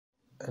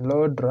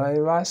Hello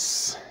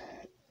drivers,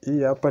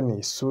 hii hapa ni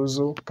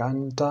Isuzu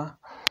Canter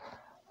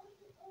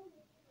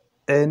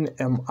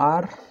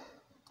NMR.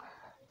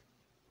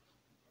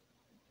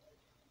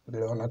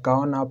 Vile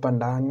unakaona hapa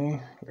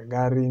ndani,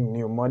 gari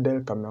new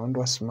model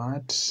kameundwa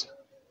smart.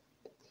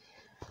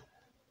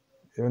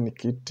 Hiyo ni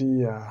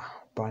kiti ya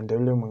pande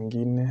ule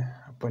mwingine,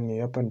 hapa ni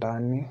hapa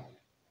ndani.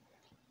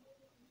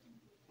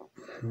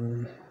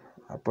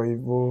 Hapo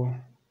hivyo,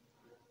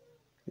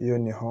 hiyo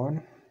ni horn,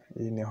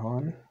 hii ni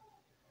horn.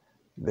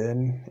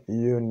 Then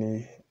hiyo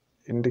ni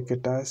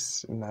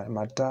indicators na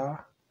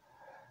mataa.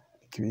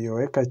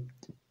 Ukiweka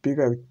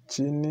piga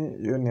chini,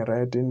 hiyo ni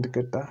right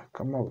indicator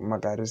kama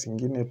magari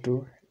zingine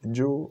tu.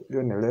 Juu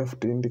hiyo ni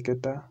left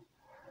indicator.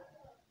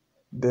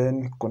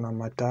 Then kuna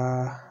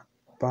mataa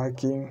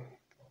parking,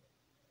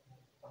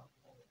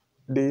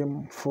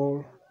 dim,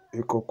 full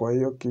iko kwa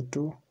hiyo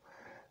kitu,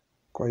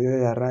 kwa hiyo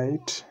ya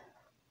right.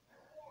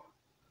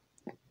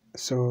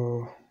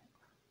 So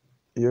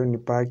hiyo ni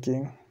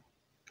parking,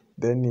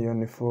 then hiyo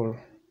ni full.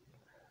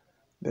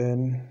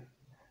 Then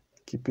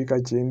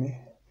kipiga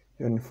chini,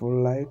 hiyo ni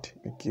full light.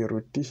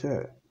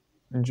 Nikirutisha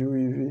juu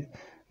hivi,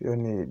 hiyo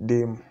ni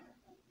dim.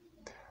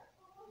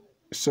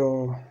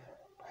 So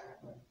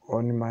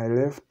on my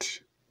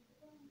left,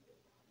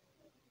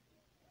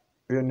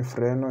 hiyo ni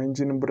freno,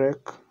 engine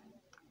brake.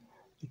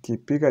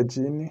 Ikipiga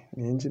chini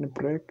ni engine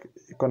brake,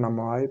 iko na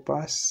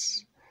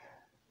mawipers.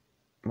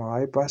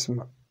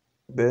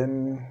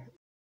 Then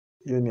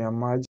hiyo ni ya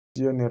maji,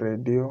 hiyo ni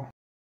radio,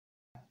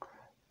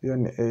 hiyo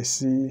ni AC,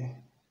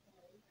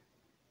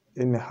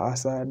 hiyo ni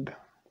hazard.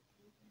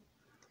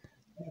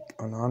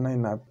 Unaona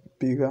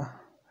inapiga.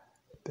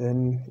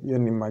 Then hiyo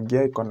ni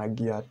magia, iko na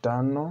gia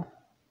 5.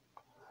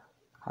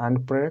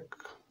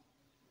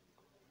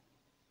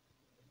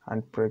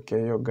 Handbrake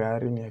ya hiyo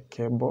gari ni ya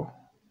cable.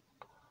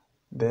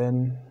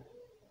 Then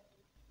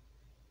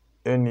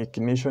hiyo ni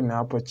ignition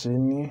hapo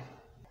chini.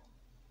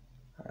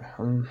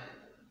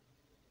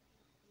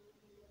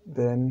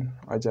 Then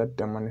wacha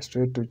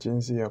demonstrate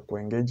jinsi ya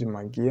kuengage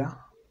magia.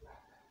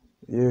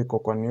 Hiyo iko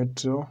kwa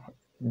neutral,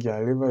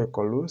 gear lever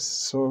iko loose,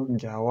 so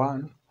gear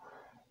 1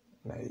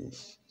 na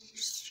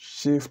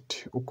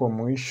shift uko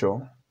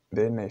mwisho,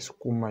 then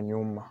naisukuma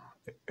nyuma,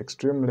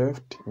 extreme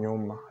left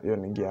nyuma, hiyo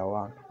ni gear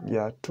 1.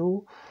 Gear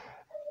 2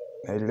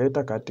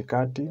 naileta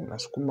katikati,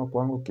 nasukuma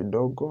kwangu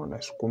kidogo,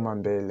 nasukuma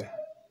mbele.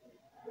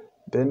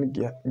 Then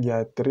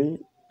gear 3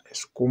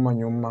 naisukuma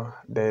nyuma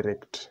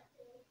direct.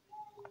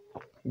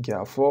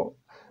 Gear 4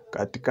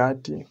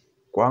 katikati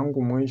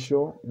kwangu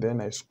mwisho, then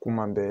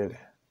naisukuma mbele.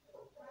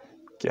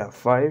 Gear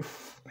 5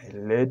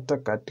 naileta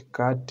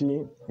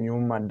katikati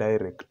nyuma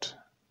direct.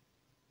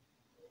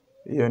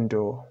 Hiyo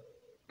ndio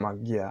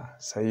magia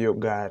za hiyo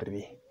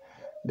gari.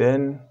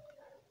 Then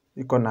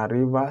iko na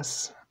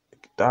reverse,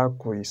 ukitaka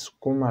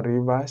kuisukuma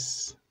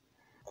reverse,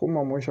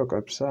 sukuma mwisho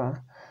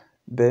kabisa,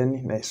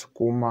 then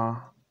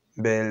naisukuma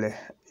mbele.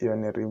 Hiyo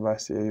ni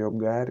reverse ya hiyo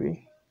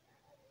gari.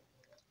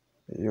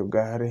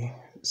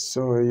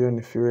 So hiyo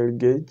ni fuel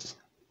gauge.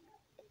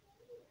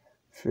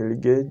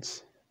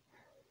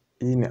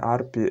 Hii ni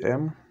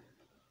RPM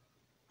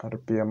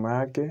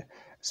yake,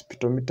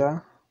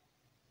 speedometer.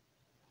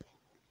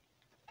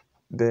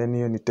 Then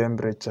hiyo ni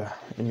temperature,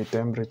 hii ni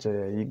temperature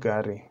ya hii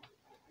gari.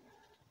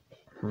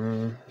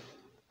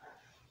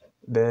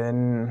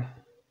 Then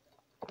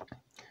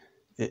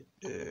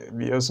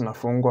vioo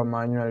zinafungwa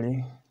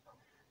manually,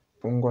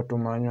 fungwa tu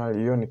manually.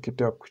 Hiyo ni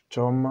kitu ya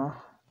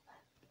kuchoma,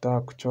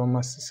 ukitaka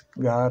kuchoma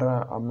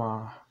sigara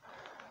ama.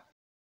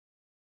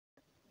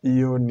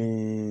 Hiyo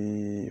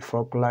ni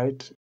fog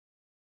light,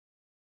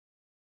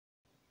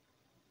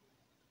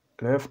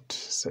 left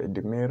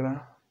side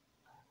mirror.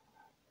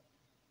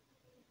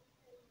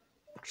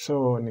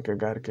 So ni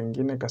kagari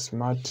kengine ka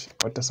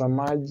smart.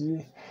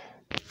 Watazamaji,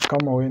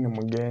 kama wewe ni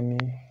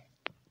mgeni,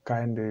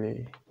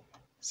 kindly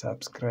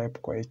subscribe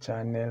kwa hii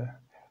channel.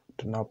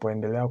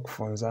 Tunapoendelea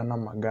kufunzana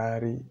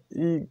magari.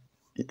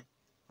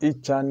 Hii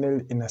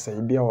channel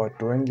inasaidia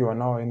watu wengi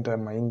wanaoenda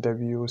ma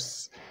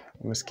interviews.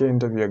 Umesikia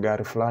interview ya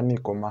gari fulani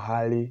iko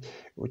mahali,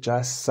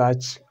 just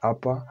search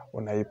hapa,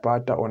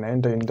 unaipata,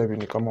 unaenda interview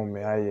ni kama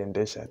umewahi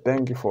endesha.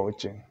 Thank you for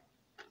watching.